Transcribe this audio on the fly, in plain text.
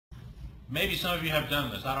maybe some of you have done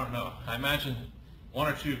this. I don't know. I imagine one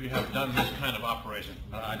or two of you have done this kind of operation.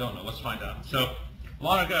 I don't know. Let's find out. So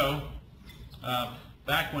long ago,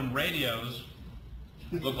 back when radios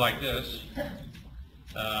looked like this,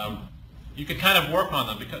 you could kind of work on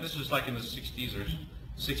them, because this was like in the 60s or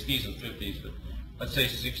 60s and 50s, but let's say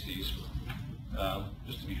 60s,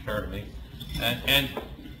 just to be fair to me.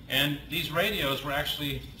 And these radios were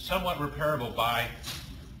actually somewhat repairable by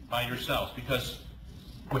yourselves, because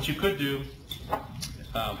what you could do,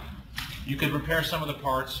 you could repair some of the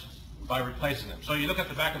parts by replacing them. So you look at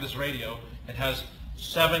the back of this radio, it has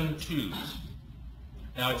 7 tubes.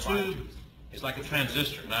 Now a tube is like a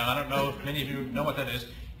transistor. Now I don't know if many of you know what that is.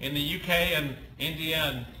 In the UK and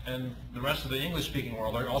India and the rest of the English-speaking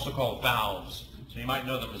world, they're also called valves. So you might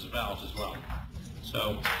know them as valves as well.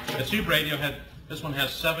 So the tube radio this one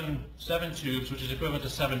has seven tubes, which is equivalent to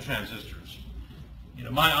 7 transistors. You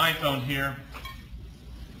know, my iPhone here,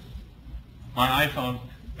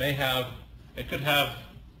 it could have,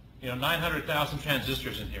 900,000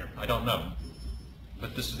 transistors in here. I don't know.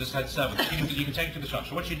 But this had 7. You can take it to the shop.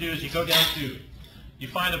 So what you do is you go down to, you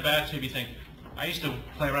find a bad tube, you think, I used to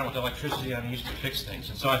play around with electricity and I used to fix things.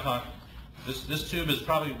 And so I thought, this tube is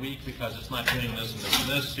probably weak because it's not doing this and this and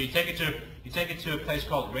this. So you take it to a place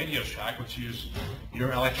called Radio Shack, which is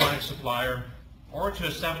your electronics supplier, or to a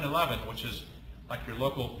 7-Eleven, which is like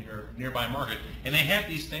your nearby market. And they have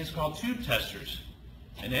these things called tube testers.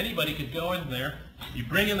 And anybody could go in there, you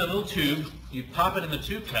bring in the little tube, you pop it in the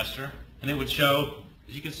tube tester, and it would show,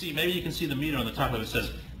 as you can see, maybe you can see the meter on the top of it,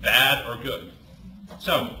 says bad or good.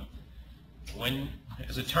 So,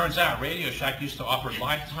 as it turns out, Radio Shack used to offer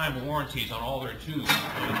lifetime warranties on all their tubes.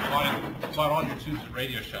 You bought all your tubes at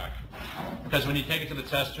Radio Shack. Because when you take it to the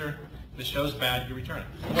tester, if it shows bad, you return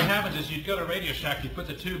it. What happens is you'd go to Radio Shack, you put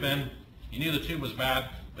the tube in, you knew the tube was bad,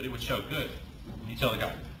 but it would show good. You tell the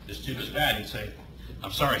guy, this tube is bad. He'd say,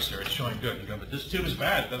 I'm sorry, sir, it's showing good. You go, but this tube is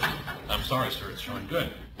bad. I'm sorry, sir, it's showing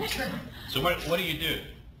good. So what do? You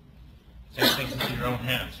take things into your own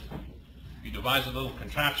hands. You devise a little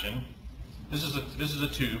contraption. This is a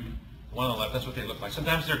tube, one on the left. That's what they look like.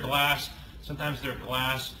 Sometimes they're glass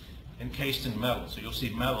encased in metal. So you'll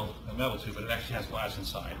see a metal tube, but it actually has glass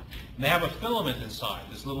inside. And they have a filament inside,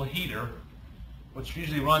 this little heater, which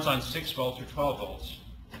usually runs on 6 volts or 12 volts.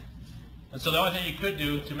 And so the only thing you could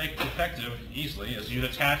do to make it effective easily is you'd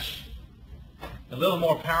attach a little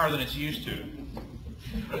more power than it's used to,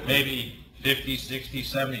 maybe 50, 60,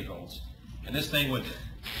 70 volts. And this thing would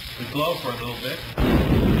blow for a little bit.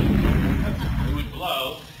 It would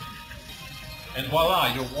blow, and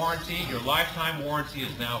voila, your lifetime warranty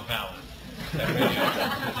is now valid.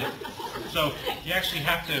 So you actually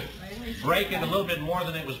have to break it a little bit more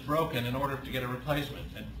than it was broken in order to get a replacement.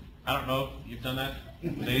 And I don't know if you've done that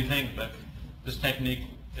with anything, but this technique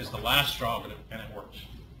is the last straw, and it works.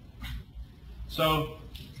 So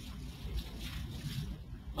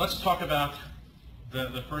let's talk about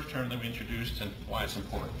the first term that we introduced and why it's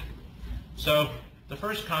important. So the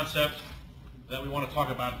first concept that we want to talk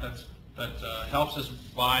about that helps us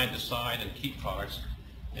buy, decide, and keep products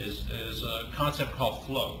is a concept called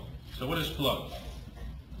flow. So what is flow?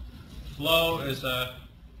 Flow is a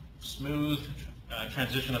smooth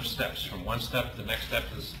transition of steps from one step to the next step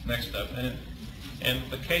to the next step. And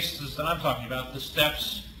the cases that I'm talking about, the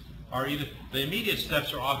steps are either, the immediate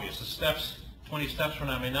steps are obvious. The steps, 20 steps from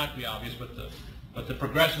now may not be obvious, but the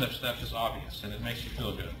progression of steps is obvious, and it makes you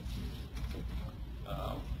feel good.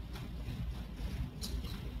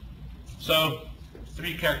 So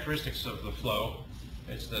 3 characteristics of the flow.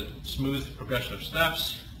 It's the smooth progression of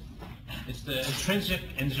steps. It's the intrinsic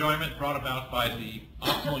enjoyment brought about by the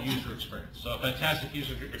optimal user experience. So a fantastic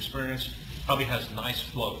user experience probably has nice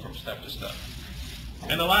flow from step to step.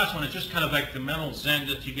 And the last one is just kind of like the mental zen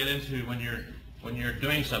that you get into when you're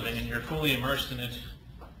doing something and you're fully immersed in it,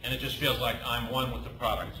 and it just feels like I'm one with the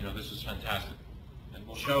product. This is fantastic. And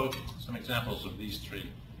we'll show some examples of these 3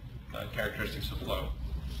 characteristics of flow.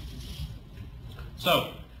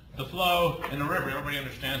 So the flow in a river, everybody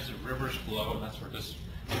understands that rivers flow, and that's where this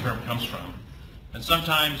term comes from. And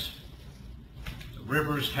sometimes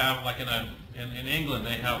rivers have, like in England,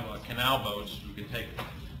 they have canal boats. You can take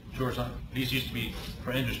tours on. These used to be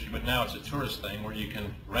for industry, but now it's a tourist thing where you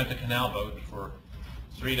can rent a canal boat for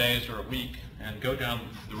 3 days or a week and go down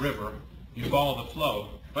the river. You follow the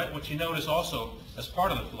flow. But what you notice also, as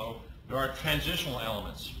part of the flow, there are transitional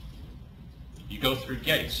elements. You go through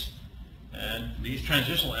gates. And these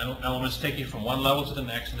transitional elements take you from one level to the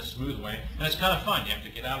next in a smooth way. And it's kind of fun. You have to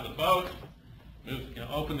get out of the boat,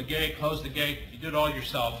 open the gate, close the gate. You do it all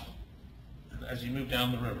yourself as you move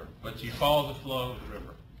down the river. But you follow the flow of the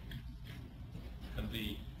river. And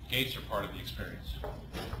the Gates are part of the experience.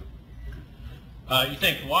 You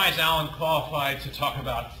think, why is Alan qualified to talk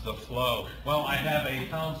about the flow? Well, I have a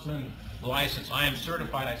helmsman license. I am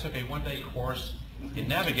certified. I took a one-day course in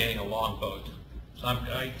navigating a longboat. So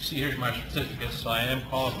I see here's my certificate, so I am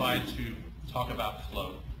qualified to talk about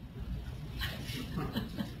flow.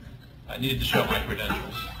 I needed to show my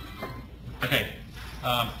credentials. Okay,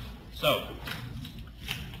 so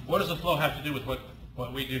what does the flow have to do with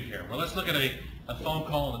what we do here? Well, let's look at a phone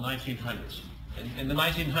call in the 1900s. In the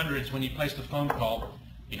 1900s, when you placed a phone call,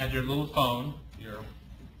 you had your little phone.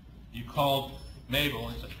 You called Mabel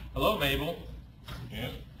and said, "Hello, Mabel.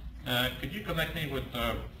 Yes. Could you connect me with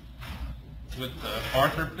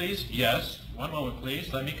Arthur, please?" "Yes. One moment,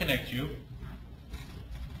 please. Let me connect you."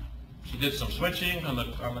 She did some switching on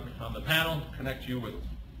the panel, connect you with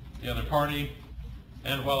the other party,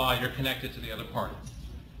 and voila, you're connected to the other party.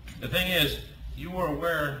 The thing is, you were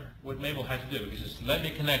aware what Mabel had to do. He says, "Let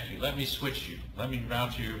me connect you, let me switch you, let me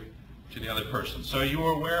route you to the other person." So you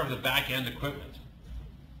were aware of the back-end equipment.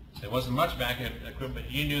 There wasn't much back-end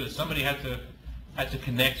equipment. You knew that somebody had to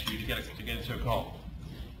connect you to get into a call.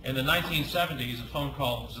 In the 1970s, a phone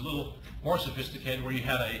call was a little more sophisticated, where you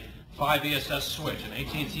had a 5 ESS switch, an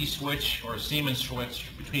AT&T switch or a Siemens switch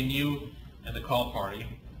between you and the call party.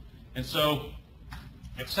 And so,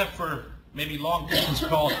 except for maybe long distance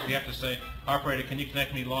calls, you have to say, "Operator, can you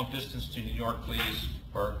connect me long distance to New York, please?"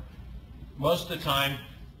 Or most of the time,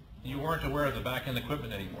 you weren't aware of the back end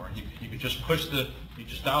equipment anymore. You could just you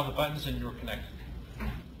just dial the buttons and you were connected.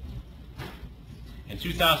 In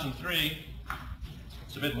 2003,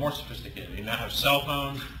 it's a bit more sophisticated. You now have cell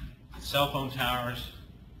phones, cell phone towers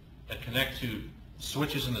that connect to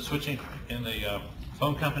switches in the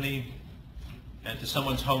phone company and to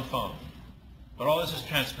someone's home phone. But all this is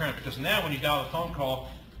transparent, because now when you dial a phone call,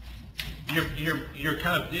 you're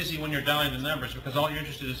kind of dizzy when you're dialing the numbers, because all you're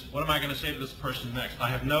interested in is, what am I going to say to this person next? I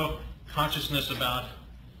have no consciousness about,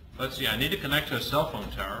 let's see, I need to connect to a cell phone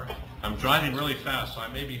tower. I'm driving really fast, so I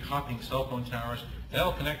may be hopping cell phone towers.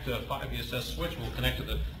 That'll connect to a 5 ESS switch. We'll connect to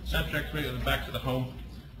the Centrex rig and back to the home.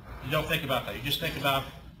 You don't think about that. You just think about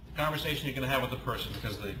the conversation you're going to have with the person,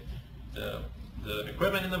 because the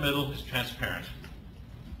equipment in the middle is transparent.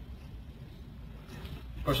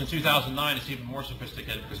 Of course, in 2009, it's even more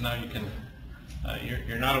sophisticated, because now you can,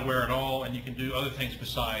 you're not aware at all, and you can do other things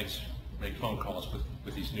besides make phone calls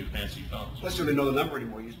with these new fancy phones. Plus, you don't know the number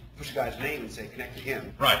anymore. You push a guy's name and say, "Connect to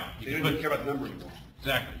him." Right. So you don't even care about the number anymore.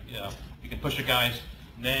 Exactly. Yeah. You can push a guy's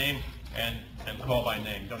name and call by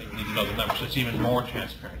name. You don't even need to know the number, so it's even more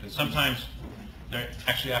transparent. And sometimes there are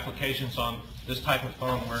actually applications on this type of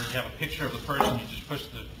phone where you have a picture of the person, you just push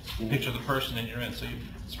the picture of the person and you're in. So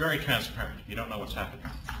it's very transparent. You don't know what's happening.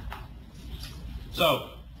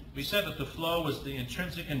 So we said that the flow was the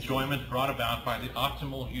intrinsic enjoyment brought about by the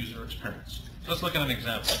optimal user experience. So let's look at an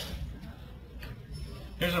example.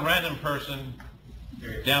 Here's a random person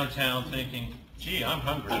downtown thinking, "Gee, I'm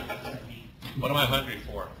hungry. What am I hungry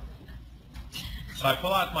for?" So I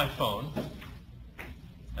pull out my phone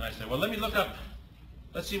and I say, "Well, let me look up,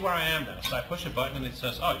 let's see where I am now." So I push a button and it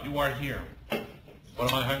says, "Oh, you are here.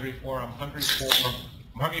 What am I hungry for? I'm hungry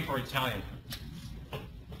for Italian food."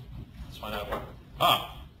 Let's find out what.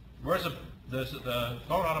 Where's the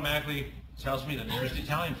phone automatically tells me the nearest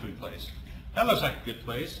Italian food place. That looks like a good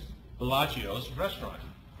place. Bellagio's restaurant.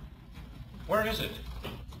 Where is it?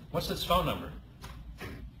 What's its phone number?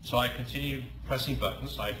 So I continue pressing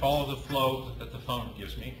buttons. I follow the flow that the phone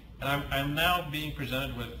gives me. And I'm now being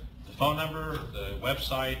presented with the phone number, the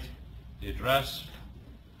website, the address.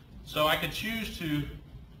 So I could choose to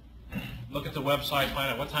look at the website,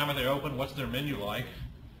 find out what time are they open, what's their menu like.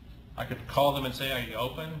 I could call them and say, "Are you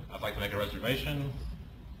open? I'd like to make a reservation."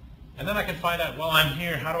 And then I can find out, well, I'm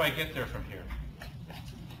here. How do I get there from here?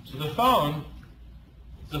 So the phone,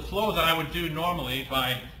 the flow that I would do normally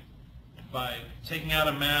by taking out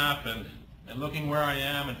a map and looking where I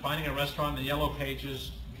am and finding a restaurant in the yellow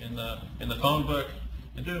pages in the phone book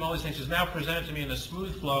and doing all these things is now presented to me in a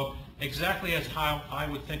smooth flow, exactly as how I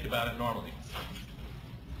would think about it normally.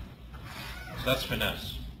 So that's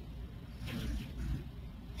finesse.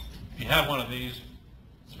 If you have one of these,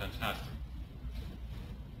 it's fantastic.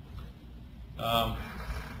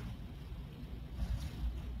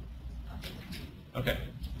 Okay.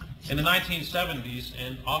 In the 1970s,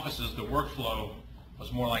 in offices, the workflow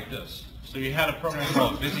was more like this. So you had a program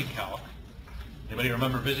called VisiCalc. Anybody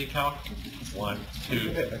remember VisiCalc? 1, 2.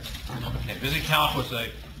 Okay, VisiCalc was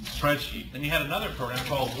a spreadsheet. Then you had another program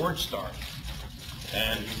called WordStar.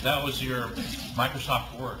 And that was your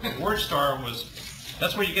Microsoft Word. WordStar was,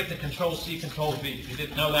 that's where you get the Control-C, Control-V. If you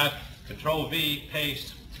didn't know that, Control-V,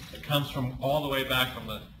 paste, it comes from all the way back from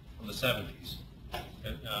the from the 70s.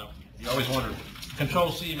 And, you always wonder,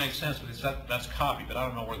 Control C makes sense because that's copy, but I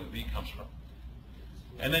don't know where the V comes from.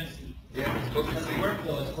 And then Yeah, it's close to the The C.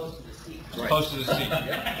 workflow is close to the C. Right. close to the C.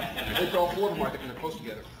 It's all four of them, I think, and they're close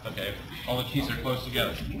together. Okay, all the keys are close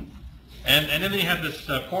together. And then you have this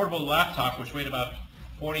portable laptop which weighed about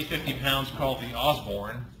 40, 50 pounds called the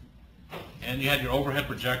Osborne. And you had your overhead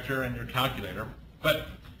projector and your calculator. But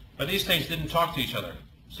these things didn't talk to each other.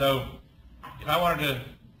 So if I wanted to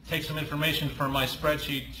take some information from my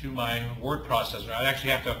spreadsheet to my word processor, I'd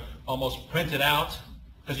actually have to almost print it out,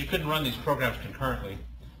 because you couldn't run these programs concurrently.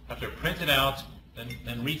 I have to print it out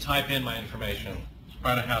and retype in my information. It's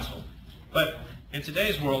quite a hassle. But in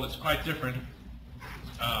today's world, it's quite different.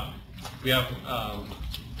 We have,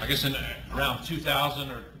 I guess, in around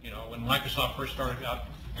 2000, or when Microsoft first started out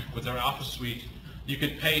with their Office suite, you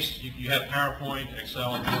could paste. You had PowerPoint,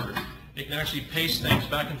 Excel, and Word. You can actually paste things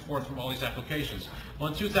back and forth from all these applications. Well,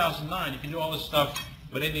 in 2009, you can do all this stuff,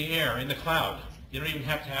 but in the air, in the cloud. You don't even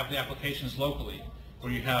have to have the applications locally,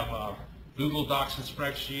 where you have Google Docs and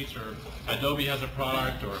spreadsheets, or Adobe has a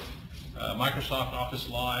product, or Microsoft Office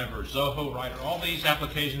Live, or Zoho Writer. All these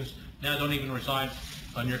applications now don't even reside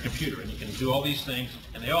on your computer, and you can do all these things,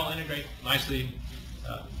 and they all integrate nicely.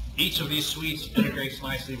 Each of these suites integrates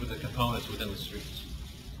nicely with the components within the suites.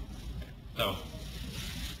 So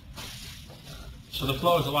the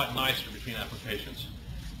flow is a lot nicer between applications.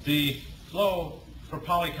 The flow for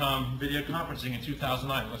Polycom video conferencing in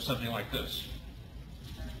 2009 looks something like this.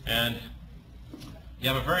 And you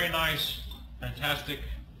have a very nice, fantastic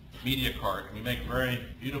media card. We make very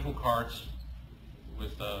beautiful cards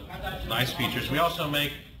with nice features. We also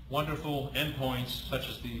make wonderful endpoints such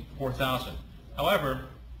as the 4000. However,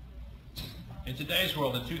 in today's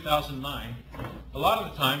world, in 2009, a lot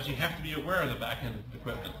of the times you have to be aware of the back-end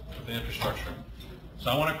equipment of the infrastructure. So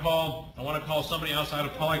I want to call somebody outside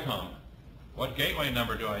of Polycom. What gateway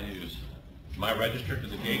number do I use? Am I registered to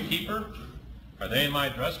the gatekeeper? Are they in my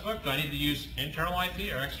address book? Do I need to use internal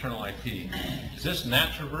IP or external IP? Is this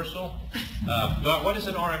NAT traversal? What is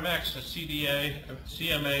an RMX, a CDA,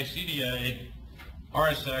 CMA, CDA,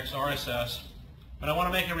 RSX, RSS? But I want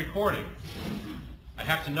to make a recording. I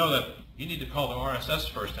have to know that you need to call the RSS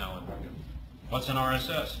first, Alan. What's an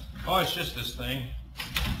RSS? Oh, it's just this thing.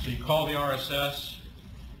 So you call the RSS,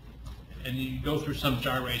 and you go through some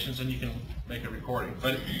gyrations, and you can make a recording.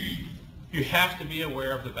 But you have to be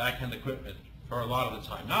aware of the back-end equipment for a lot of the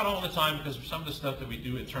time. Not all the time, because some of the stuff that we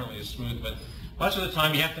do internally is smooth, but much of the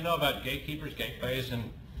time you have to know about gatekeepers, gateways,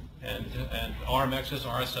 and RMXs,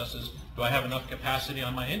 RSSs. Do I have enough capacity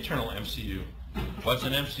on my internal MCU? What's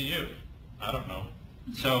an MCU? I don't know.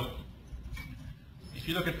 So if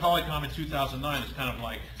you look at Polycom in 2009, it's kind of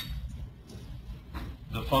like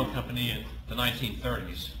the phone company in the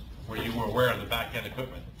 1930s, where you were aware of the back-end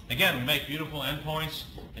equipment. Again, we make beautiful endpoints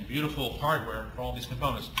and beautiful hardware for all these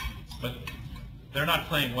components, but they're not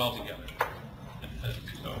playing well together.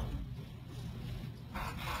 So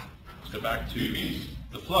let's go back to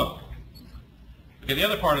the flow. Okay, the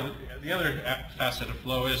other facet of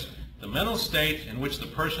flow is the mental state in which the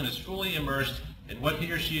person is fully immersed in what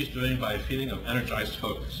he or she is doing by a feeling of energized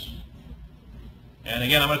focus. And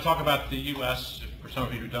again, I'm going to talk about the U.S. for some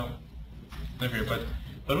of you who don't live here,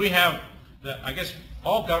 but we have, I guess,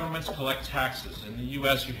 all governments collect taxes. In the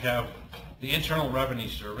U.S., you have the Internal Revenue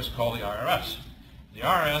Service called the IRS. The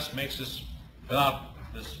IRS makes us fill out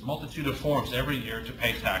this multitude of forms every year to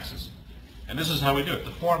pay taxes. And this is how we do it.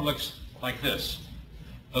 The form looks like this.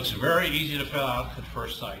 Looks very easy to fill out at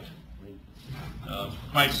first sight.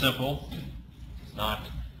 Quite simple. Not.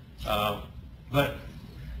 But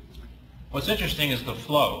what's interesting is the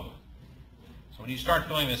flow. So when you start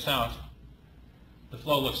filling this out, the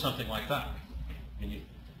flow looks something like that.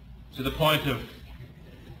 To the point of,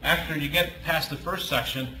 after you get past the first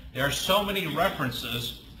section, there are so many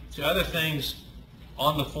references to other things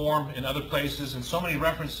on the form in other places, and so many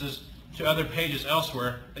references to other pages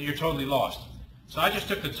elsewhere that you're totally lost. So I just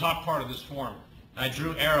took the top part of this form, and I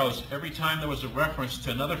drew arrows every time there was a reference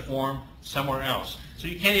to another form somewhere else. So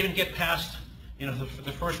you can't even get past,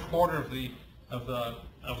 the first quarter of the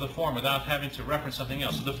form without having to reference something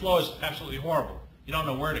else. So the flow is absolutely horrible. You don't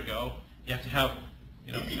know where to go. You have to have,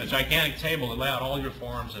 a gigantic table to lay out all your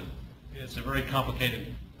forms, and it's a very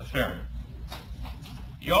complicated affair.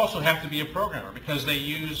 You also have to be a programmer, because they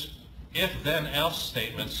use if-then-else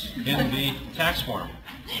statements in the tax form.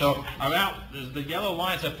 So the yellow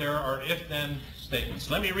lines up there are if-then statements.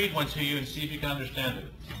 Let me read one to you and see if you can understand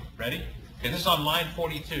it. Ready? Okay, this is on line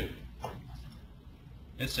 42.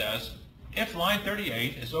 It says, if line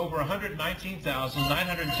 38 is over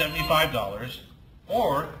 $119,975,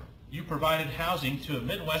 or you provided housing to a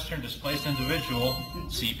Midwestern displaced individual,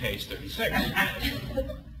 see page 36.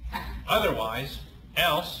 Otherwise,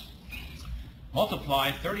 else,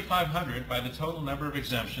 multiply 3,500 by the total number of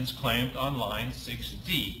exemptions claimed on line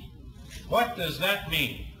 6D. What does that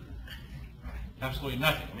mean? Absolutely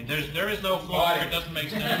nothing. I mean, there is no flaw here. It doesn't make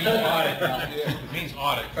sense. It means audit. It means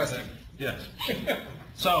audit. Yes.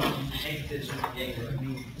 So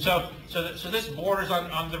this borders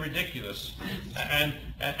on the ridiculous. And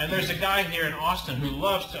there's a guy here in Austin who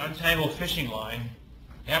loves to untangle fishing line.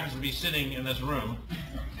 He happens to be sitting in this room.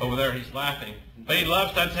 Over there, he's laughing. But he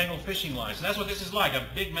loves to untangle fishing lines. And that's what this is like, a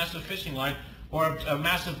big mess of fishing line or a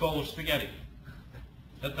massive bowl of spaghetti.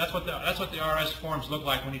 That's what the IRS forms look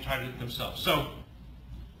like when you try to do it themselves. So,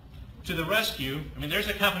 to the rescue, I mean, there's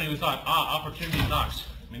a company who thought, opportunity knocks.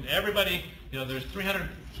 I mean, everybody, there's 300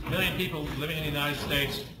 million people living in the United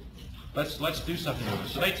States. Let's do something with it.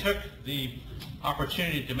 So they took the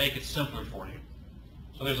opportunity to make it simpler for you.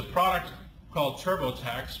 So there's a product called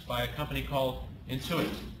TurboTax by a company called Intuit.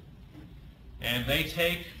 And they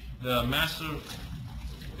take the massive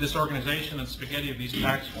disorganization and spaghetti of these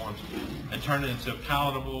tax forms and turn it into a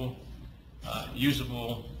palatable,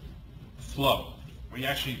 usable flow. We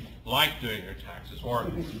actually like doing your taxes, or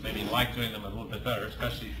maybe like doing them a little bit better,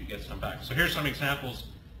 especially if you get some back. So here's some examples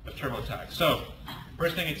of TurboTax. So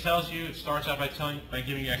first thing it tells you, it starts out by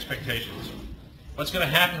giving you expectations. What's going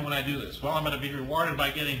to happen when I do this? Well, I'm going to be rewarded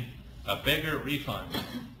by getting a bigger refund,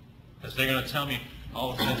 because they're going to tell me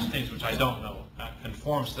all of these things which I don't know, and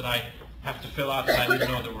forms that I have to fill out that I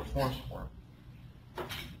didn't know there were forms for.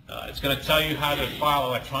 It's going to tell you how to file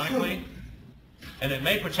electronically, and it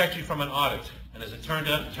may protect you from an audit. And as it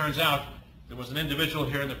turns out, there was an individual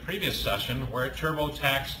here in the previous session where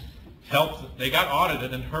TurboTax helped, they got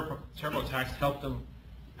audited, and TurboTax helped them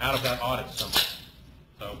out of that audit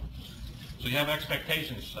somehow. So you have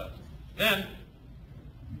expectations set. Then,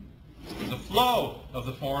 the flow of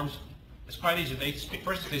the forms is quite easy.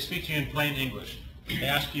 First, they speak to you in plain English. They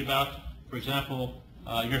ask you about, for example,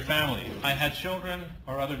 your family. I had children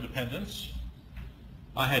or other dependents.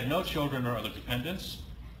 I had no children or other dependents.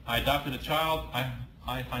 I adopted a child.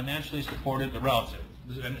 I financially supported a relative.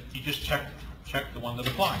 And you just check the one that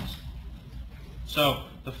applies. So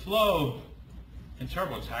the flow in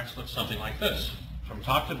TurboTax looks something like this. From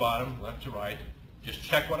top to bottom, left to right, just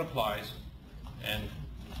check what applies and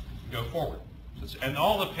go forward. And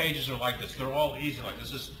all the pages are like this. They're all easy like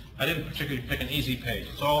this. I didn't particularly pick an easy page.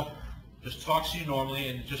 It's all just talks to you normally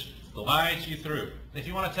and just glides you through. If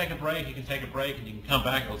you want to take a break, you can take a break and you can come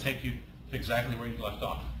back. It'll take you to exactly where you left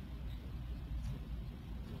off.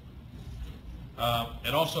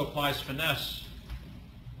 It also applies finesse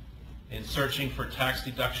in searching for tax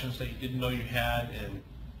deductions that you didn't know you had and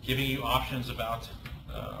giving you options about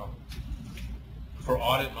for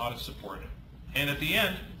audit and audit support. And at the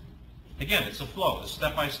end, again, it's a flow. It's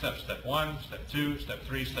step by step. Step 1, step 2, step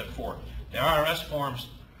 3, step 4. The IRS forms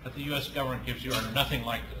that the U.S. government gives you are nothing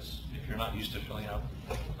like this if you're not used to filling out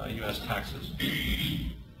U.S. taxes.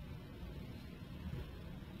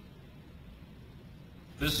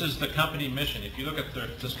 This is the company mission. If you look at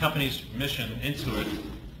this company's mission into it,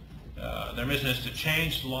 their mission is to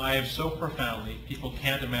change lives so profoundly people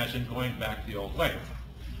can't imagine going back the old way.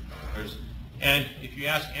 And if you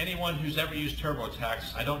ask anyone who's ever used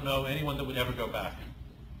TurboTax, I don't know anyone that would ever go back.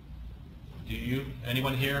 Do you?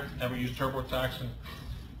 Anyone here ever use TurboTax? And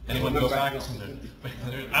anyone go back?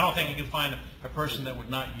 I don't think you can find a person that would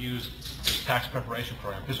not use this tax preparation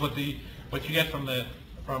program, because what you get from the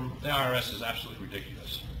IRS is absolutely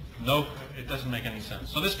ridiculous. No, it doesn't make any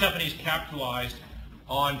sense. So this company's capitalized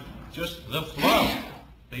on just the flow.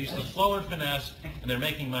 They use the flow and finesse, and they're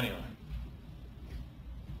making money on it.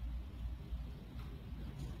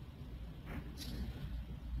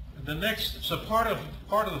 The next, so part of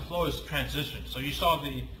the flow is transition. So you saw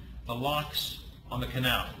the locks on the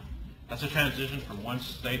canal. That's a transition from one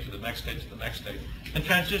state to the next state to the next state. And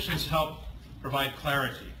transitions help provide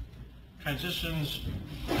clarity. Transitions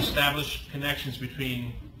establish connections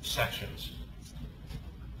between sections.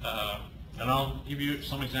 And I'll give you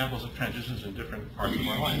some examples of transitions in different parts of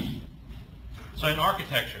our life. So in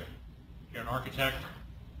architecture, you're an architect,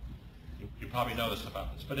 you probably know this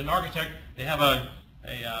about this, but in architect, they have a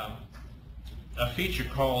feature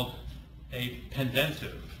called a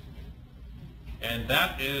pendentive. And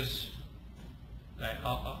that is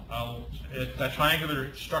that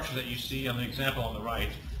triangular structure that you see on the example on the right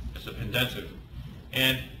is a pendentive.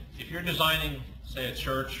 And if you're designing, say, a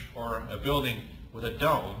church or a building with a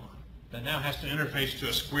dome that now has to interface to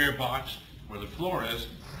a square box where the floor is,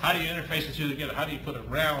 how do you interface the two together? How do you put a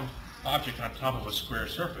round object on top of a square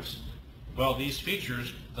surface? Well, these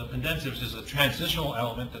features, the pendentives is a transitional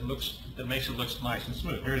element that makes it look nice and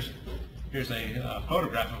smooth. Here's a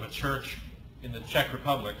photograph of a church in the Czech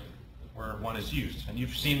Republic where one is used, and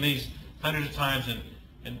you've seen these hundreds of times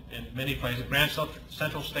in many places. Grand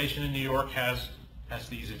Central Station in New York has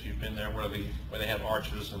these, if you've been there, where they have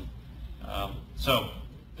arches, and so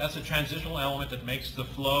that's a transitional element that makes the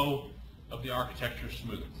flow of the architecture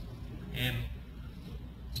smooth.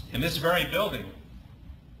 In this very building,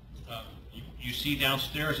 you see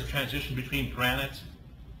downstairs a transition between granite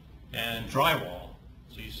and drywall.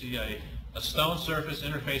 So you see a stone surface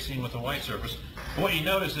interfacing with a white surface. But what you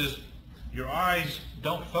notice is your eyes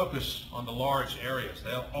don't focus on the large areas.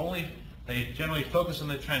 They generally focus on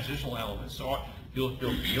the transitional elements. So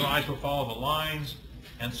your eyes will follow the lines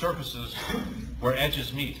and surfaces where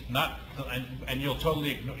edges meet. And your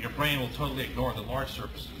brain will totally ignore the large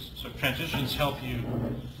surfaces. So transitions help you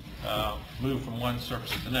move from one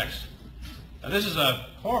surface to the next. Now, this is a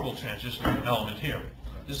horrible transition element here.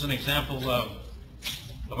 This is an example of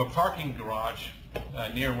a parking garage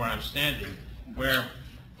near where I'm standing, where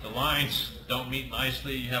the lines don't meet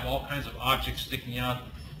nicely. You have all kinds of objects sticking out,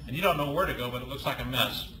 and you don't know where to go, but it looks like a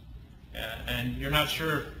mess. And you're not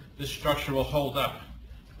sure this structure will hold up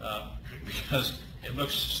because it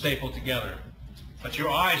looks stapled together. But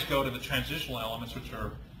your eyes go to the transitional elements, which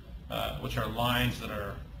are lines that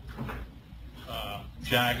are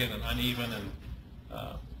jagged and uneven, and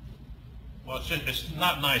well, it's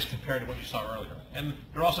not nice compared to what you saw earlier. And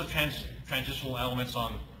there are also transitional elements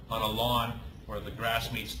on a lawn where the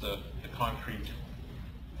grass meets the concrete.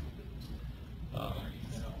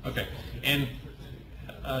 Okay, and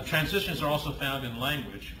transitions are also found in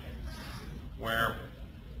language, where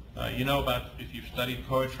you know about, if you've studied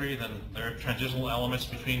poetry, then there are transitional elements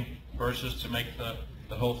between verses to make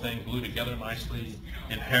the whole thing glue together nicely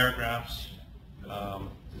in paragraphs.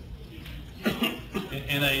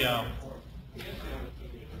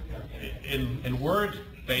 In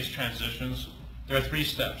word-based transitions, there are 3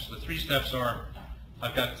 steps. The 3 steps are,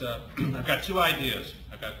 I've got 2 ideas.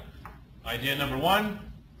 I've got idea number 1,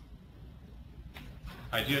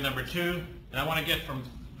 idea number 2, and I want to get from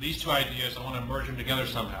these 2 ideas, I want to merge them together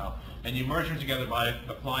somehow. And you merge them together by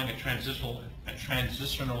applying a transitional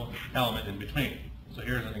element in between. So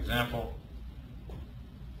here's an example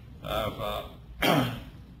of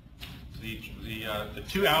the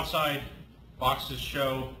 2 outside boxes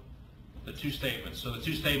show the 2 statements. So the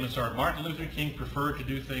 2 statements are: Martin Luther King preferred to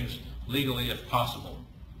do things legally if possible.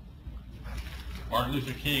 Martin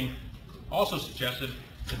Luther King also suggested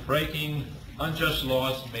that breaking unjust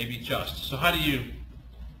laws may be just. So how do you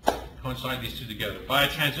coincide these 2 together? By a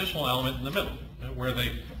transitional element in the middle, where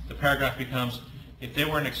the paragraph becomes: if there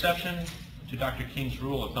were an exception to Dr. King's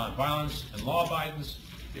rule of nonviolence and law abidance,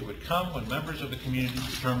 it would come when members of the community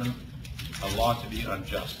determined a law to be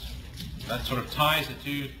unjust. That sort of ties the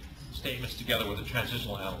 2 statements together with the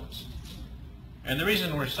transitional elements. And the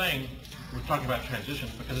reason we're talking about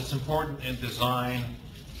transitions, because it's important in design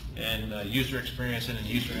and user experience and in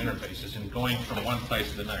user interfaces and going from one place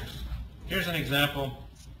to the next. Here's an example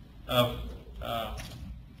of a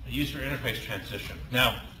user interface transition.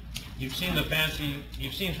 Now, you've seen fancy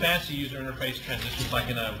user interface transitions, like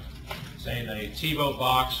in a TiVo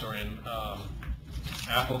box, or in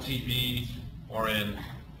Apple TV, or in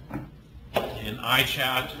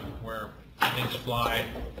iChat, where things fly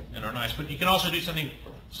and are nice. But you can also do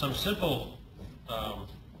some simple.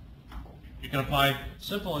 You can apply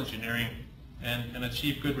simple engineering and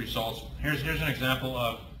achieve good results. Here's an example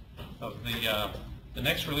of the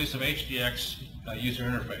next release of HDX user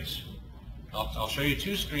interface. I'll show you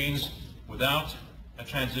 2 screens without a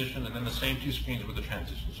transition, and then the same 2 screens with a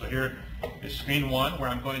transition. So here is screen 1, where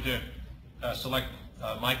I'm going to select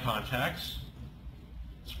my contacts.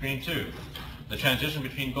 Screen 2, the transition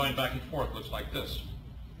between going back and forth looks like this.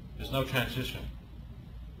 There's no transition.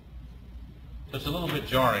 So it's a little bit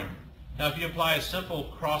jarring. Now, if you apply a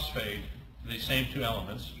simple crossfade to these same 2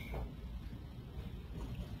 elements,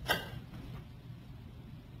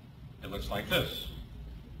 it looks like this.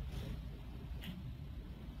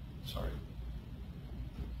 Sorry.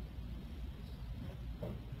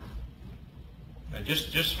 And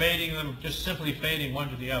just fading them, just simply fading one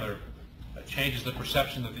to the other, changes the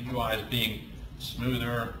perception of the UI as being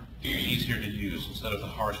smoother and easier to use instead of the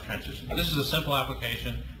harsh transition. This is a simple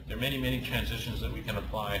application. There are many, many transitions that we can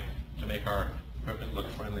apply to make our equipment look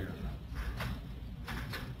friendlier.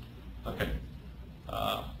 Okay.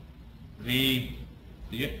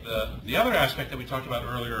 The other aspect that we talked about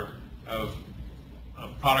earlier of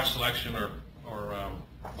product selection or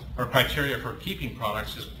criteria for keeping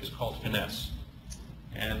products is called finesse.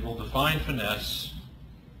 And we'll define finesse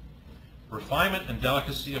refinement and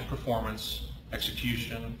delicacy of performance,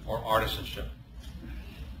 execution, or artisanship.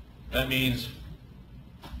 That means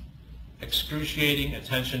excruciating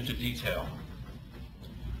attention to detail.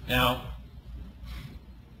 Now,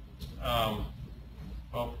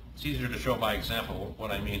 well, it's easier to show by example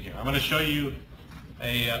what I mean here. I'm going to show you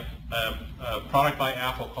a product by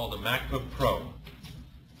Apple called the MacBook Pro,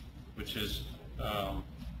 which is has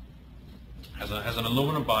an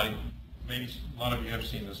aluminum body. Maybe a lot of you have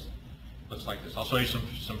seen this. Looks like this. I'll show you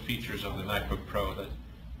some features of the MacBook Pro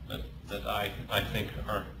that I think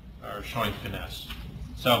are showing finesse.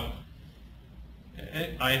 So,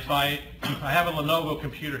 if I have a Lenovo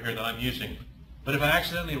computer here that I'm using, but if I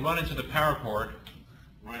accidentally run into the power cord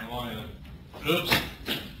right along it, oops,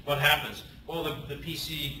 what happens? Well, the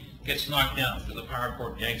PC gets knocked down because the power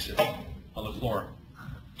cord yanks it on the floor.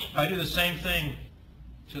 If I do the same thing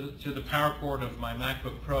to the power cord of my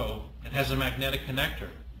MacBook Pro, it has a magnetic connector.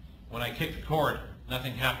 When I kick the cord,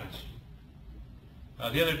 nothing happens.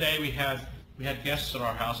 The other day we had guests at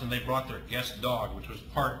our house, and they brought their guest dog, which was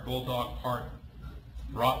part bulldog, part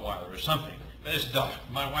Rottweiler or something. This dog,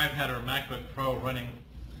 my wife had her MacBook Pro running,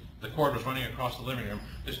 the cord was running across the living room.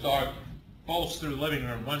 This dog bolts through the living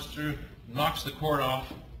room, runs through, knocks the cord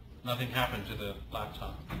off, nothing happened to the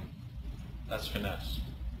laptop. That's finesse.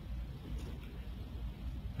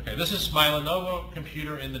 Okay, this is my Lenovo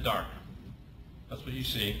computer in the dark. That's what you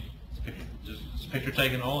see. It's a picture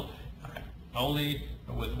taken only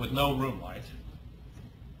with no room light.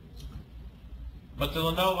 But the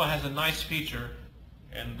Lenovo has a nice feature,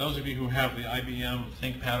 and those of you who have the IBM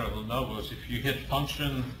ThinkPad or Lenovo's, if you hit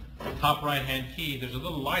Function, top right-hand key, there's a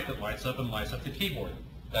little light that lights up and lights up the keyboard.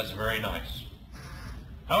 That's very nice.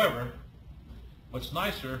 However, what's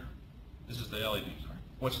nicer, this is the LED, sorry.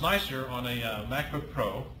 What's nicer on a MacBook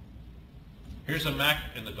Pro, here's a Mac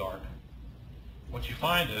in the dark. What you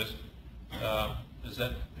find is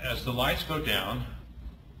that as the lights go down,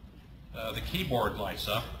 the keyboard lights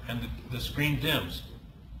up and the screen dims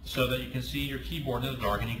so that you can see your keyboard in the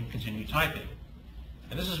dark and you can continue typing.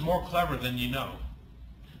 And this is more clever than you know.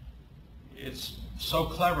 It's so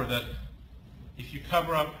clever that if you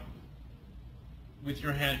cover up with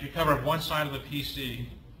your hand, if you cover up one side of the PC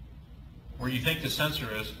where you think the sensor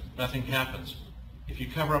is, nothing happens. If you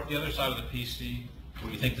cover up the other side of the PC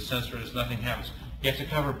where you think the sensor is, nothing happens. You have to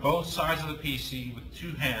cover both sides of the PC with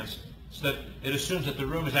two hands so that it assumes that the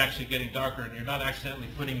room is actually getting darker and you're not accidentally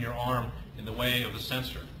putting your arm in the way of the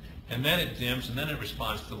sensor. And then it dims and then it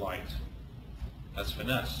responds to light. That's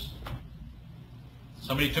finesse.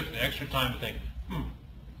 Somebody took the extra time to think,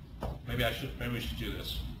 maybe we should do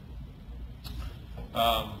this.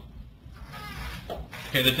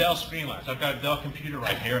 Okay, the Dell screen latch. I've got a Dell computer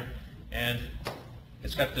right here, and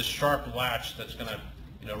it's got this sharp latch that's going to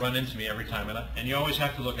run into me every time, and you always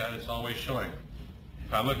have to look at it. It's always showing.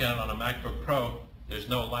 If I look at it on a MacBook Pro, there's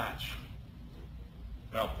no latch.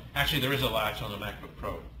 Well, actually there is a latch on the MacBook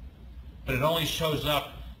Pro, but it only shows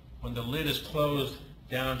up when the lid is closed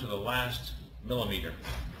down to the last millimeter.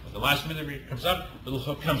 When the last millimeter comes up, the little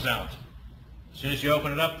hook comes out. As soon as you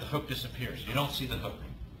open it up, the hook disappears. You don't see the hook.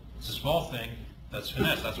 It's a small thing. That's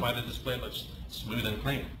finesse. That's why the display looks smooth and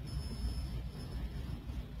clean.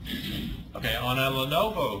 Okay, on a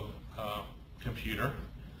Lenovo computer,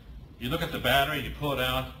 you look at the battery, you pull it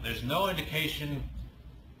out, there's no indication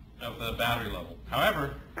of the battery level.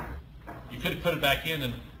 However, you could put it back in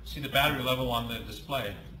and see the battery level on the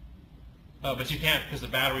display. But you can't because the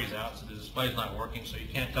battery's out, so the display's not working, so you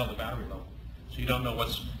can't tell the battery level. So you don't know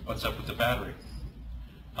what's up with the battery.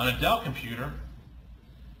 On a Dell computer,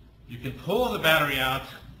 you can pull the battery out,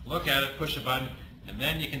 look at it, push a button, and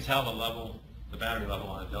then you can tell the battery level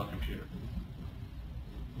on a Dell computer.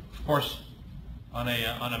 Of course, on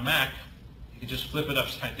a Mac, you can just flip it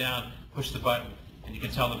upside down, push the button, and you can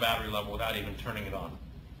tell the battery level without even turning it on.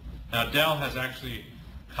 Now, Dell has actually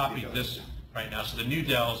copied this right now, so the new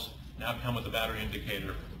Dells now come with a battery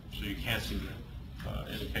indicator, so you can't see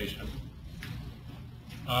the indication.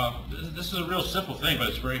 This is a real simple thing, but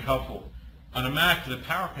it's very helpful. On a Mac, the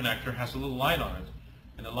power connector has a little light on it,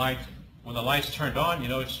 and when the light's turned on, you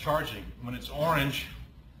know it's charging. When it's orange,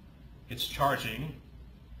 it's charging.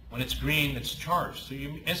 When it's green, it's charged. So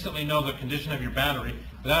you instantly know the condition of your battery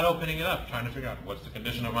without opening it up, trying to figure out what's the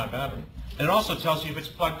condition of my battery. And it also tells you if it's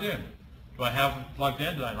plugged in. Do I have it plugged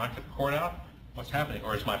in? Did I knock the cord out? What's happening?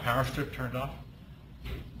 Or is my power strip turned off?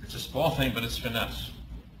 It's a small thing, but it's finesse.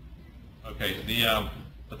 Okay,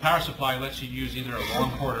 the power supply lets you use either a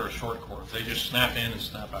long cord or a short cord. They just snap in and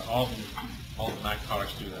snap out. All the Mac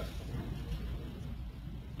products do that.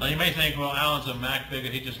 Now you may think, well, Alan's a Mac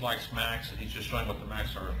bigot, he just likes Macs, and he's just showing what the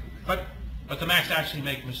Macs are. But But the Macs actually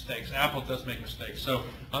make mistakes. Apple does make mistakes. So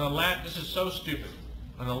on the LAN, this is so stupid.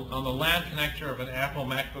 On the LAN connector of an Apple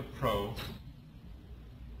MacBook Pro,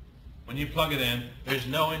 when you plug it in, there's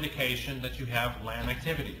no indication that you have LAN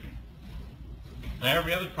activity. Now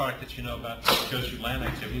every other product that you know about shows you LAN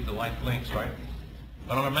activity, the light blinks, right?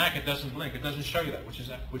 But on a Mac it doesn't blink, it doesn't show you that,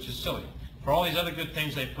 which is silly. For all these other good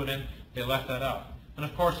things they put in, they left that out. And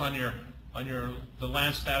of course on the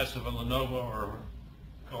LAN status of a Lenovo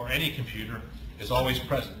or any computer is always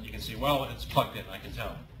present. You can see, well, it's plugged in, I can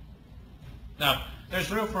tell. Now, there's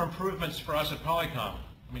room for improvements for us at Polycom.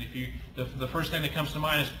 I mean, the first thing that comes to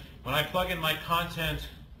mind is when I plug in my content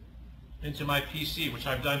into my PC, which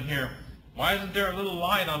I've done here, why isn't there a little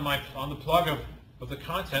light on the plug of the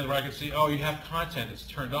content where I can see, oh, you have content, it's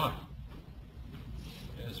turned on?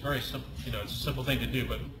 It's very simple, it's a simple thing to do,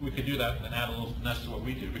 but we could do that and add a little finesse to what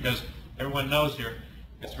we do, because everyone knows here,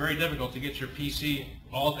 it's very difficult to get your PC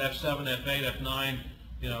Alt F7, F8,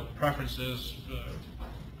 F9, preferences,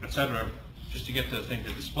 etc., just to get the thing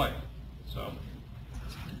to display. So,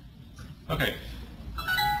 okay.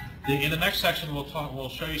 In the next section, we'll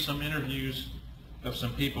show you some interviews of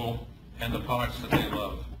some people and the products that they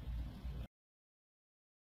love.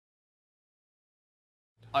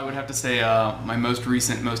 I would have to say my most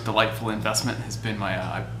recent, most delightful investment has been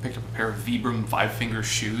I picked up a pair of Vibram 5-finger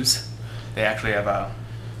shoes. They actually have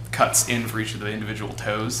cuts in for each of the individual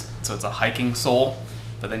toes, so it's a hiking sole,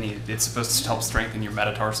 but then it's supposed to help strengthen your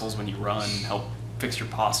metatarsals when you run, help fix your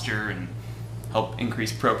posture, and help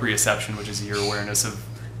increase proprioception, which is your awareness of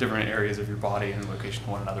different areas of your body and location to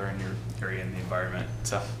one another in your area in the environment.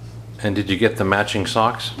 So. And did you get the matching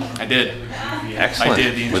socks? I did. Excellent. I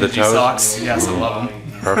did the With the Infinity toes? socks. Yes, I love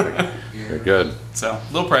them. Perfect. Very good. So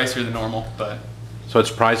a little pricier than normal, but. So it's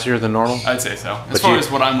pricier than normal? I'd say so. As far as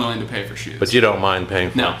what I'm willing to pay for shoes. But you don't mind paying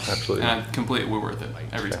for no, it? Absolutely. Completely worth it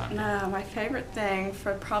every time. No, my favorite thing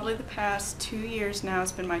for probably the past 2 years now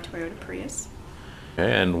has been my Toyota Prius. Okay,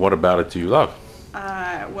 and what about it do you love?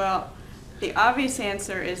 Well, the obvious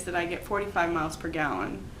answer is that I get 45 miles per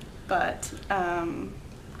gallon, but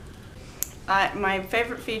my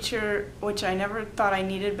favorite feature, which I never thought I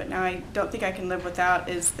needed, but now I don't think I can live without,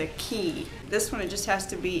 is the key. This one, it just has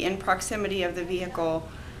to be in proximity of the vehicle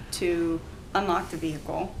to unlock the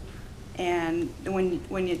vehicle. And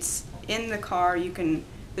when it's in the car,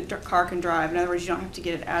 the car can drive. In other words, you don't have to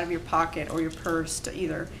get it out of your pocket or your purse to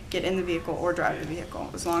either get in the vehicle or drive the vehicle,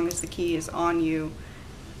 as long as the key is on you.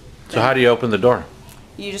 So how do you open the door?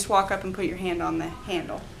 You just walk up and put your hand on the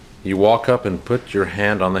handle. You walk up and put your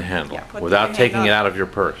hand on the handle without taking it out of your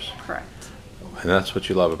purse. Correct. And that's what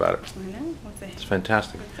you love about it. I know. It's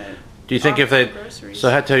fantastic. Do you think if they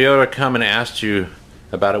had Toyota come and asked you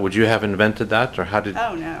about it, would you have invented that, or how did?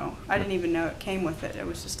 Oh no, I didn't even know it came with it. It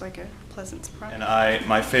was just like a pleasant surprise. And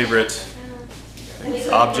my favorite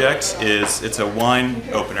object is it's a wine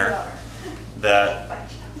opener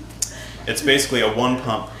that it's basically a one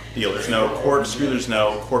pump deal. There's no corkscrew, there's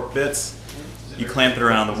no cork bits. You clamp it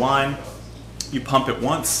around the wine, you pump it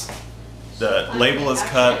once, the label is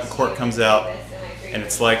cut, the cork comes out, and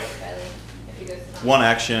it's like one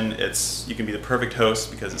action. You can be the perfect host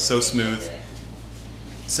because it's so smooth.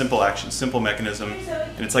 Simple action, simple mechanism,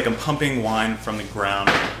 and it's like I'm pumping wine from the ground,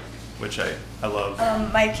 which I love.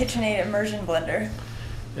 My KitchenAid immersion blender.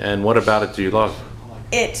 And what about it do you love?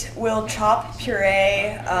 It will chop,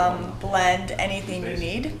 puree, blend anything you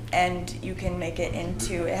need, and you can make it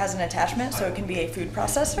into, it has an attachment, so it can be a food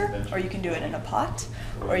processor, or you can do it in a pot,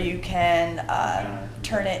 or you can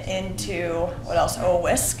turn it into, what else, a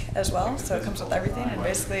whisk as well, so it comes with everything, and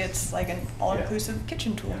basically it's like an all-inclusive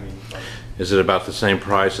kitchen tool. Is it about the same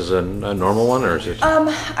price as a normal one, or is it?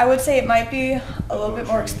 I would say it might be a little bit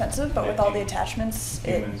more expensive, but with all the attachments,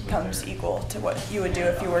 it comes equal to what you would do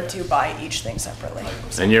if you were to buy each thing separately.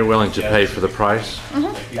 And you're willing to pay for the price?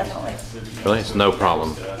 Mm-hmm, definitely. Really? It's no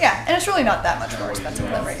problem. Yeah, and it's really not that much more expensive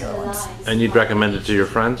than regular ones. And you'd recommend it to your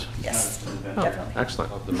friends? Yes, definitely.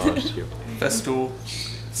 Excellent. The most you. Festool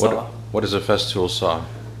saw. What is a Festool saw?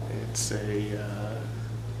 It's a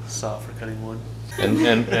saw for cutting wood.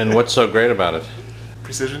 And what's so great about it?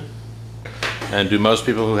 Precision? And do most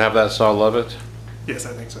people who have that saw love it? Yes,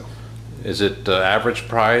 I think so. Is it average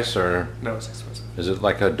price, or No, it's expensive. is it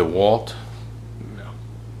like a DeWalt,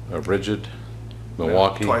 No. a Rigid,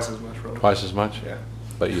 Milwaukee? Twice as much, probably. Twice as much? Yeah.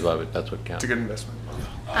 But you love it. That's what counts. It's a good investment.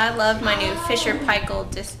 I love my new Fisher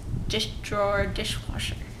Paykel dish drawer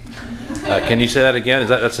dishwasher. Can you say that again?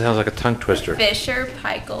 That sounds like a tongue twister. Fisher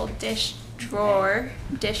Paykel dish drawer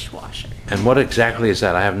dishwasher. And what exactly is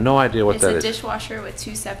that? I have no idea what that It's is. a dishwasher with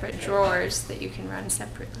 2 separate drawers that you can run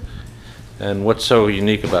separately. And what's so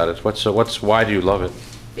unique about it? Why do you love it?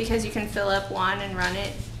 Because you can fill up one and run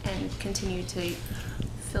it and continue to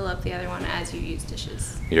fill up the other one as you use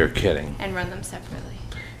dishes. You're kidding. And run them separately.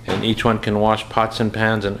 And each one can wash pots and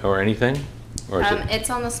pans or anything? Or is It's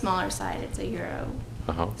on the smaller side. It's a Euro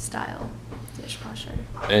Uh-huh. style dishwasher.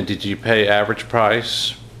 And did you pay average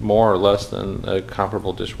price more or less than a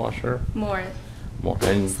comparable dishwasher? More. More.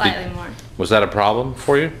 And Slightly more. Was that a problem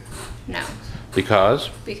for you? No. Because?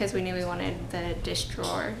 Because we knew we wanted the dish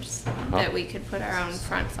drawers that we could put our own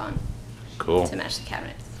fronts on. Cool. To match the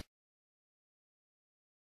cabinets.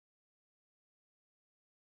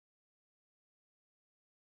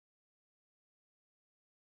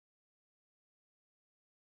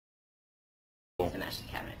 To match the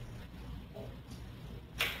cabinet.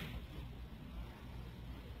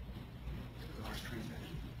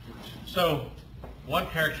 So, one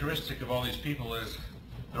characteristic of all these people is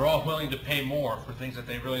they're all willing to pay more for things that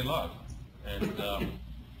they really love. And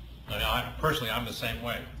personally, I'm the same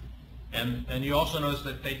way. And you also notice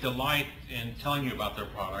that they delight in telling you about their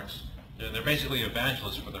products. They're basically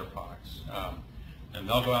evangelists for their products. And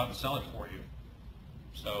they'll go out and sell it for you.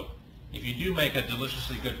 So, if you do make a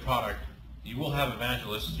deliciously good product, you will have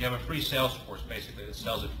evangelists. You have a free sales force, basically, that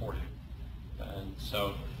sells it for you. And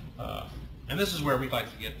so, and this is where we'd like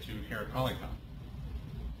to get to here at Polycom.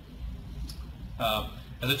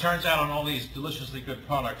 As it turns out, on all these deliciously good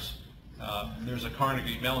products, there's a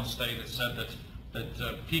Carnegie Mellon study that said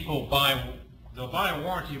that people they'll buy a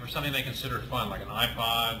warranty for something they consider fun, like an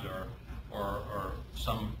iPod or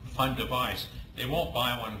some fun device. They won't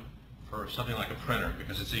buy one for something like a printer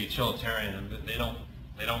because it's a utilitarian and they don't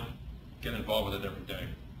get involved with it every day.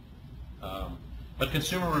 But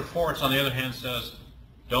Consumer Reports, on the other hand, says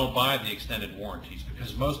don't buy the extended warranties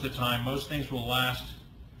because most of the time, most things will last,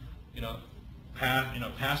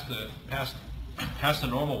 past the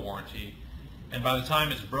normal warranty, and by the time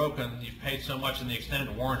it's broken, you've paid so much in the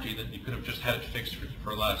extended warranty that you could have just had it fixed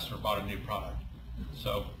for less or bought a new product.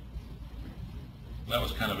 So that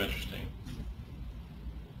was kind of interesting.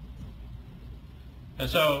 And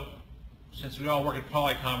so, since we all work at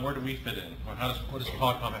Polycom, where do we fit in? Or what does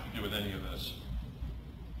Polycom have to do with any of this?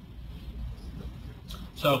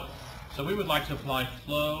 So we would like to apply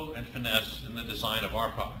flow and finesse in the design of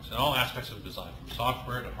our products, in all aspects of design, from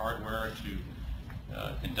software to hardware to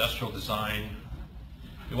industrial design.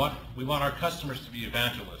 We want our customers to be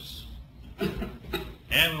evangelists,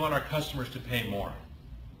 and we want our customers to pay more,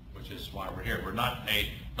 which is why we're here. We're not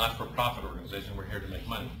a not-for-profit organization. We're here to make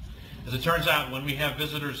money. As it turns out, when we have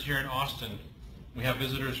visitors here in Austin, we have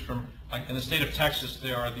visitors from, like in the state of Texas,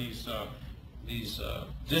 there are these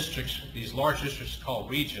districts, these large districts called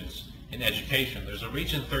regions in education. There's a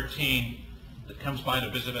Region 13 that comes by to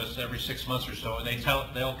visit us every 6 months or so, and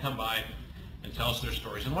they'll come by and tell us their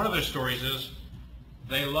stories. And one of their stories is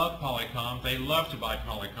they love Polycom, they love to buy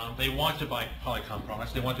Polycom, they want to buy Polycom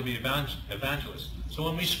products, they want to be evangelists. So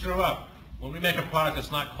when we screw up, when we make a product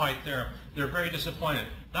that's not quite there, they're very disappointed.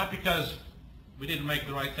 Not because we didn't make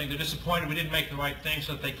the right thing, they're disappointed we didn't make the right thing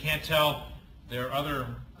so that they can't tell their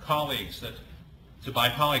other colleagues to buy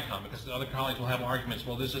Polycom, because the other colleagues will have arguments,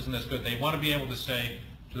 well, this isn't as good. They want to be able to say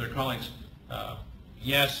to their colleagues,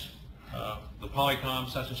 yes, the Polycom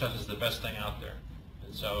such and such is the best thing out there.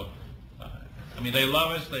 And so, they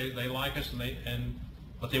love us, they like us,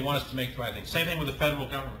 but they want us to make the right thing. Same thing with the federal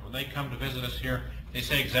government. When they come to visit us here, they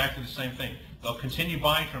say exactly the same thing. They'll continue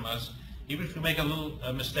buying from us, even if we make a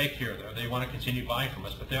mistake here or there. They want to continue buying from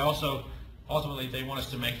us, but they also, ultimately, they want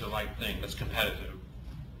us to make the right thing that's competitive.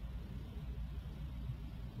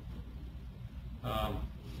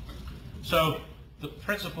 So the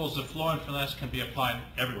principles of flow and finesse can be applied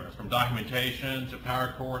everywhere, from documentation to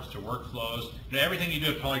power cords to workflows. Everything you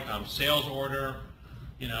do at Polycom, sales order,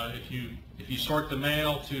 if you sort the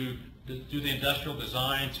mail, to do the industrial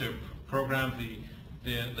design, to program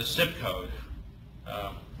the zip code,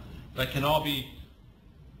 that can all be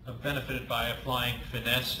benefited by applying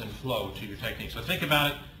finesse and flow to your technique. So think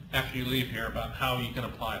about it after you leave here about how you can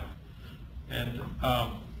apply them. And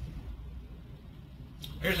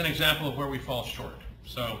here's an example of where we fall short.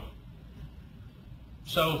 So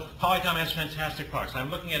Polycom has fantastic products.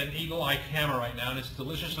 I'm looking at an Eagle Eye camera right now, and it's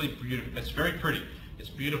deliciously beautiful. It's very pretty. It's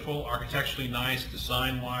beautiful, architecturally nice,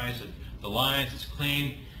 design-wise. The lines, it's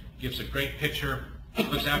clean, gives a great picture. It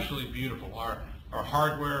looks absolutely beautiful. Our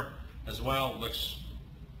hardware as well looks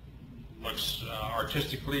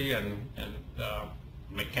artistically and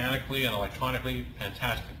mechanically and electronically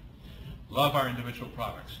fantastic. Love our individual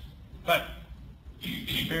products. But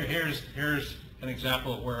here's an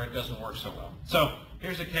example of where it doesn't work so well. So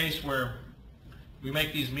here's a case where we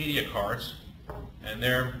make these media cards, and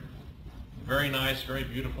they're very nice, very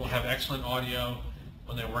beautiful, have excellent audio.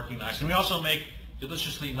 when they're working nice. And we also make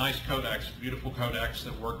deliciously nice codecs, beautiful codecs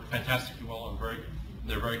that work fantastically well and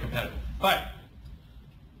they're very competitive. But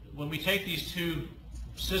when we take these two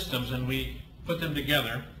systems and we put them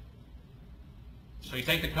together, so you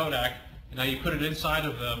take the codec and now you put it inside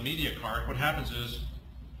of the media card, what happens is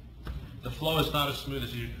the flow is not as smooth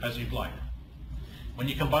as you'd like. When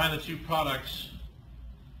you combine the two products,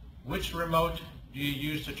 which remote do you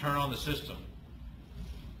use to turn on the system?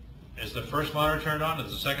 Is the first monitor turned on?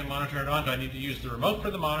 Is the second monitor turned on? Do I need to use the remote for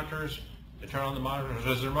the monitors to turn on the monitors? Or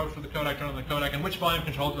is the remote for the codec turn on the codec? And which volume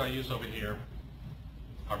control do I use over here?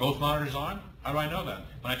 Are both monitors on? How do I know that?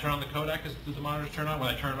 When I turn on the codec, do the monitors turn on? When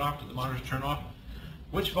I turn it off, do the monitors turn off?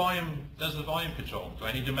 Which volume does the volume control? Do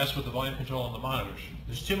I need to mess with the volume control on the monitors?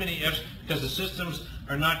 There's too many ifs because the systems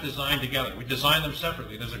are not designed together. We design them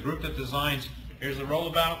separately. There's a group that designs, here's the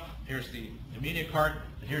rollabout, here's the media card,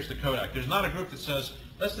 and here's the codec. There's not a group that says,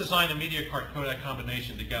 let's design the media card codec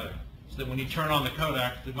combination together so that when you turn on the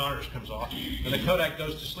codec, the monitors comes off. When the codec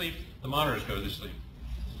goes to sleep, the monitors go to sleep.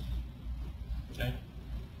 Okay?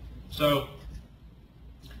 So,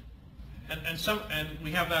 and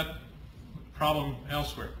we have that problem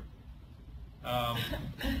elsewhere. If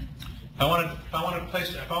I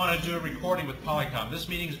want to do a recording with Polycom, this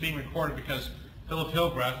meeting is being recorded because Philip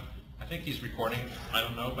Hillbreath, I think he's recording, I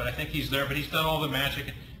don't know, but I think he's there, but he's done all the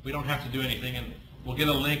magic. We don't have to do anything, and we'll get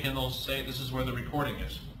a link and they'll say this is where the recording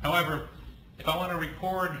is. However, if I want to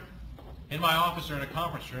record in my office or in a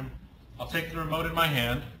conference room, I'll take the remote in my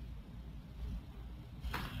hand,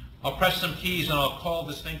 I'll press some keys and I'll call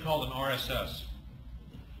this thing called an RSS.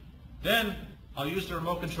 Then I'll use the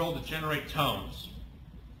remote control to generate tones.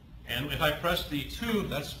 And if I press the 2,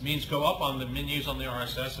 that means go up on the menus on the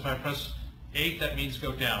RSS. If I press 8, that means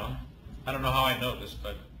go down. I don't know how I know this,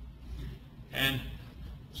 but... And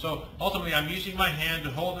so ultimately I'm using my hand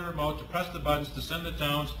to hold the remote, to press the buttons, to send the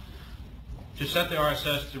tones, to set the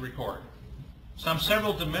RSS to record. So I'm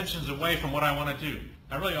several dimensions away from what I want to do.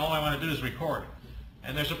 Now really all I want to do is record.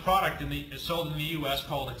 And there's a product it's sold in the US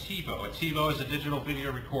called a TiVo. A TiVo is a digital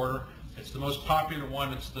video recorder. It's the most popular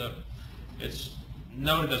one. It's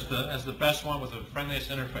noted as the best one with the friendliest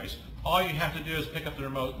interface. All you have to do is pick up the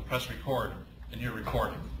remote and press record, and you're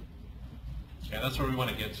recording. Okay, that's where we want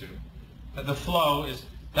to get to. The flow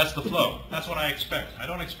that's the flow. That's what I expect. I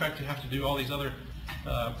don't expect to have to do all these other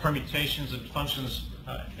permutations and functions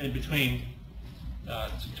in between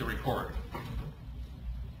to record.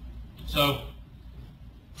 So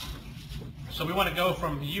we want to go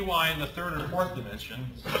from the UI in the 3rd or 4th dimension,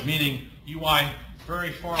 meaning UI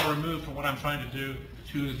very far removed from what I'm trying to do,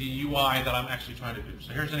 to the UI that I'm actually trying to do.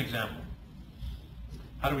 So here's an example.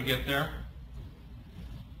 How do we get there?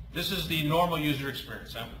 This is the normal user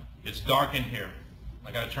experience. It's dark in here.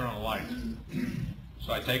 I got to turn on the light.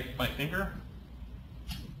 So I take my finger,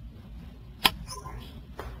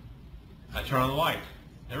 I turn on the light.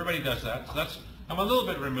 Everybody does that. So I'm a little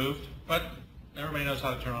bit removed, but everybody knows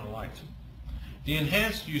how to turn on the light. The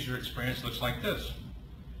enhanced user experience looks like this.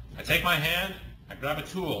 I take my hand, I grab a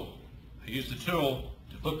tool. I use the tool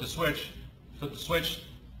to flip the switch,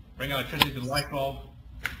 bring electricity to the light bulb,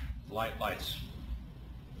 the light lights.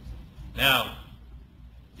 Now,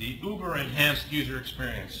 the uber enhanced user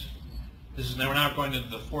experience. We're now going into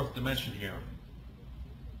the 4th dimension here.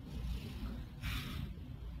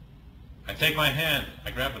 I take my hand, I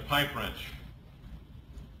grab the pipe wrench.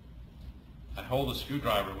 I hold the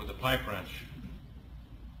screwdriver with the pipe wrench.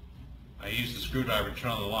 I use the screwdriver to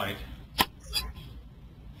turn on the light.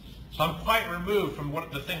 So I'm quite removed from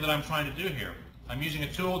the thing that I'm trying to do here. I'm using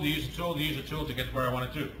a tool to use a tool to use a tool to get to where I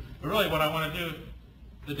want to do. But really what I want to do,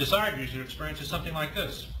 the desired user experience, is something like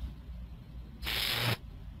this.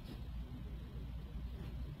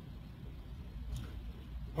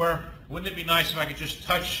 Where, wouldn't it be nice if I could just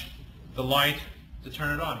touch the light to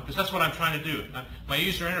turn it on? Because that's what I'm trying to do. My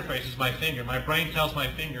user interface is my finger. My brain tells my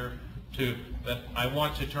finger that I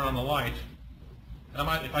want to turn on the light.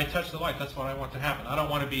 If I touch the light, that's what I want to happen. I don't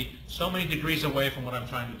want to be so many degrees away from what I'm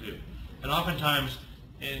trying to do. And oftentimes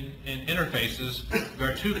in interfaces,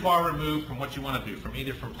 they're too far removed from what you want to do,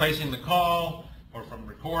 either from placing the call or from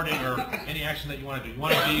recording or any action that you want to do.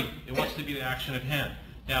 It wants to be the action at hand.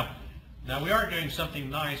 Now we are doing something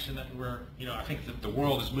nice in that I think that the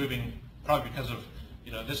world is moving, probably because of,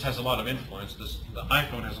 this has a lot of influence. The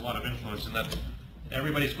iPhone has a lot of influence in that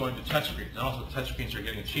everybody's going to touchscreens, and also touchscreens are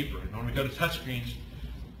getting cheaper. And when we go to touchscreens,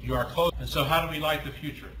 you are close. And so how do we light the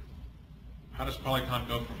future? How does Polycom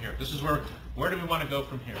go from here? This is where do we want to go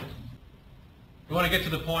from here? We want to get to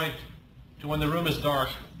the point to when the room is dark.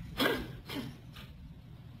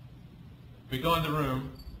 We go in the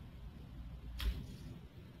room,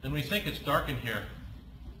 and we think it's dark in here,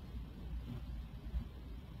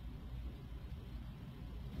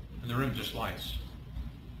 and the room just lights.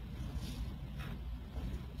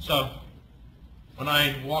 So when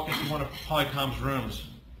I walk into one of Polycom's rooms,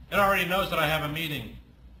 it already knows that I have a meeting.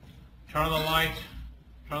 Turn on the light,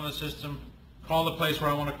 turn on the system, call the place where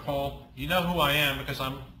I want to call. You know who I am because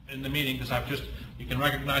I'm in the meeting, because you can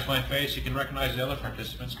recognize my face, you can recognize the other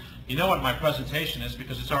participants. You know what my presentation is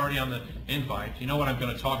because it's already on the invite. You know what I'm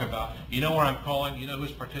going to talk about. You know where I'm calling. You know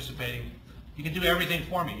who's participating. You can do everything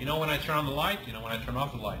for me. You know when I turn on the light. You know when I turn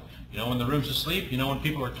off the light. You know when the room's asleep. You know when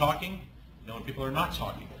people are talking. You know when people are not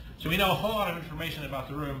talking. So we know a whole lot of information about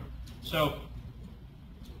the room. So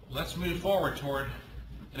let's move forward toward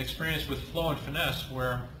an experience with flow and finesse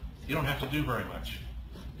where you don't have to do very much.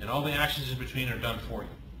 And all the actions in between are done for you.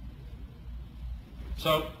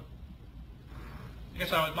 So I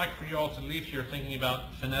guess I would like for you all to leave here thinking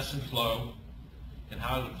about finesse and flow and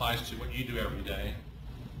how it applies to what you do every day.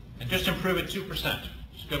 And just improve it 2%.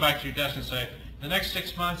 Just go back to your desk and say, in the next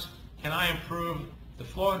 6 months, can I improve the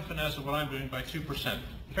flow and finesse of what I'm doing by 2%?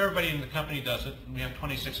 If everybody in the company does it, and we have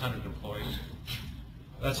 2,600 employees,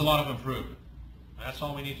 that's a lot of improvement. That's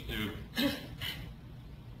all we need to do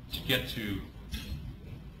to get to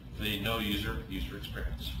the no user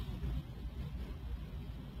experience.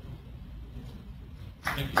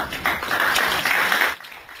 Thank you.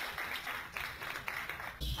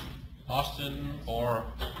 Austin or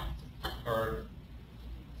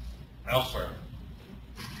elsewhere.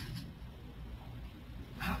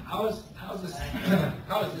 How is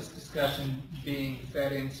this discussion being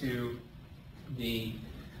fed into the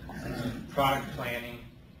product planning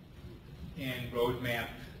and roadmap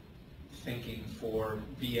thinking for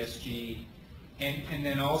VSG? And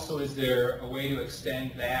then also, is there a way to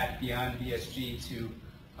extend that beyond VSG to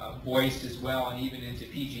voice as well, and even into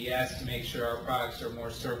PGS to make sure our products are more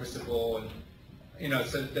serviceable, and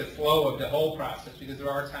so the flow of the whole process, because there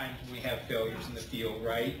are times when we have failures in the field,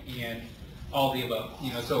 right? And all the above,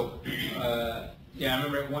 so yeah, I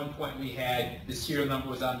remember at one point we had the serial number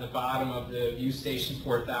was on the bottom of the view station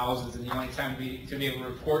 4000s, and the only time to be able to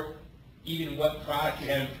report even what product you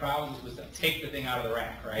had in problems was to take the thing out of the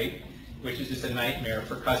rack, right? Which is just a nightmare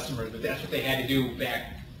for customers, but that's what they had to do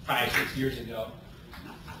back 5, 6 years ago.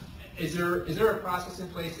 Is there a process in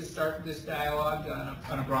place to start this dialogue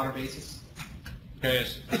on a broader basis? Okay,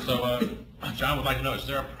 so John would like to know, is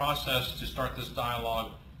there a process to start this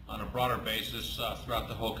dialogue on a broader basis throughout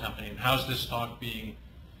the whole company? And how's this talk being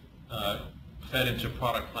fed into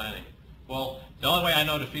product planning? Well, the only way I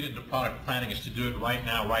know to feed it into product planning is to do it right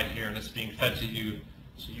now, right here, and it's being fed to you,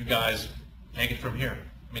 so you guys take it from here.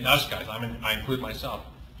 I mean, us guys, I include myself.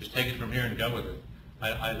 Just take it from here and go with it.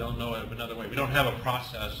 I don't know of another way. We don't have a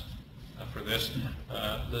process for this.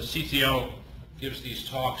 The CTO gives these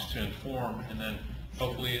talks to inform, and then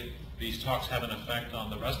hopefully these talks have an effect on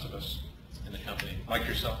the rest of us in the company, like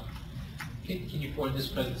yourself. Can you forward this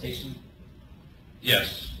presentation?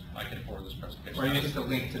 Yes, I can forward this presentation. Or even just a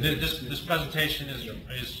link to this presentation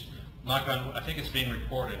is not going. I think it's being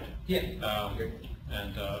recorded. Yeah.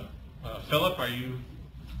 Philip, are you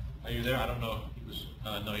there? I don't know. He was.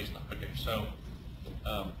 No, he's not. Okay, so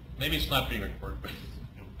maybe it's not being recorded,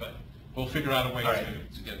 but we'll figure out a way to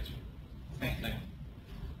get it to you. Thank you.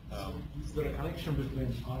 Is there a connection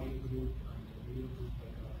between audio group and video group?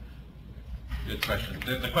 Good question.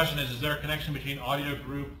 The question is there a connection between audio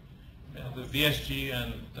group, the VSG,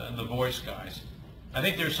 and the voice guys? I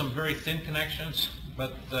think there's some very thin connections,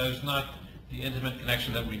 but there's not the intimate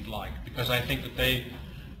connection that we'd like, because I think that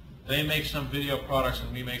they make some video products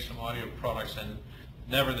and we make some audio products, and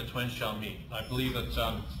never the twins shall meet. I believe that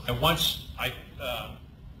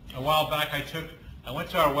a while back I went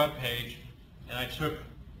to our webpage and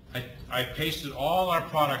I pasted all our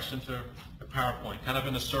products into a PowerPoint, kind of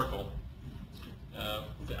in a circle.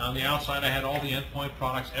 On the outside I had all the endpoint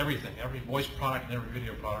products, everything, every voice product and every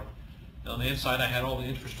video product. And on the inside I had all the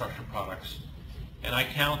infrastructure products. And I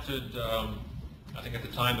counted, I think at the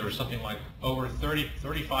time there was something like over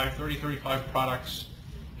 35 products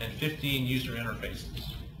and 15 user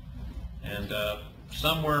interfaces. And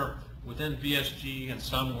some were within VSG and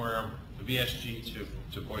some were VSG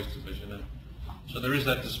to voice division. And so there is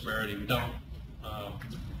that disparity.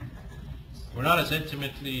 We're not as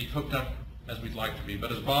intimately hooked up as we'd like to be.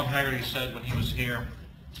 But as Bob Haggerty said when he was here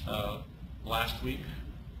last week,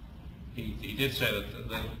 he did say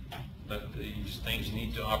that these things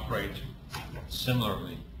need to operate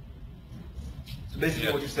similarly. So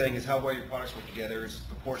basically what you're saying is how well your products work together is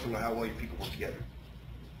proportional to how well your people work together.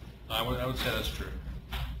 I would say that's true.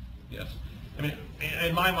 Yes. I mean,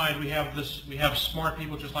 in my mind, we have smart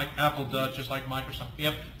people just like Apple does, just like Microsoft. We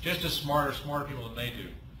have just as smarter people than they do.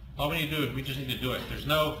 All we need to do is we just need to do it. There's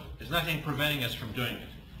nothing preventing us from doing it.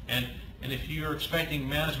 And if you're expecting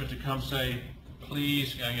management to come say,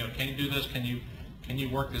 please, you know, can you do this? Can you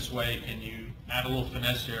work this way? Can you add a little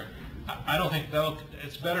finesse here? I don't think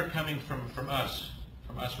it's better coming from us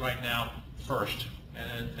right now first,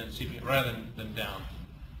 and see rather than down.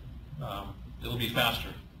 It'll be faster.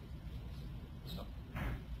 So.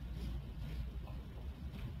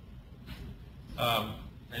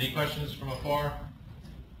 Any questions from afar?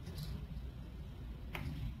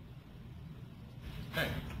 Okay,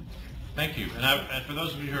 thank you. And for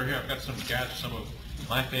those of you who are here, I've got some gadgets, some of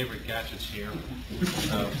my favorite gadgets here on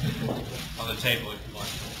the table if you like.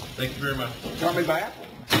 Thank you very much. Start me by Apple.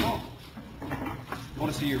 Come on. I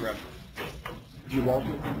want to see your. You walk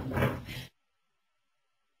it.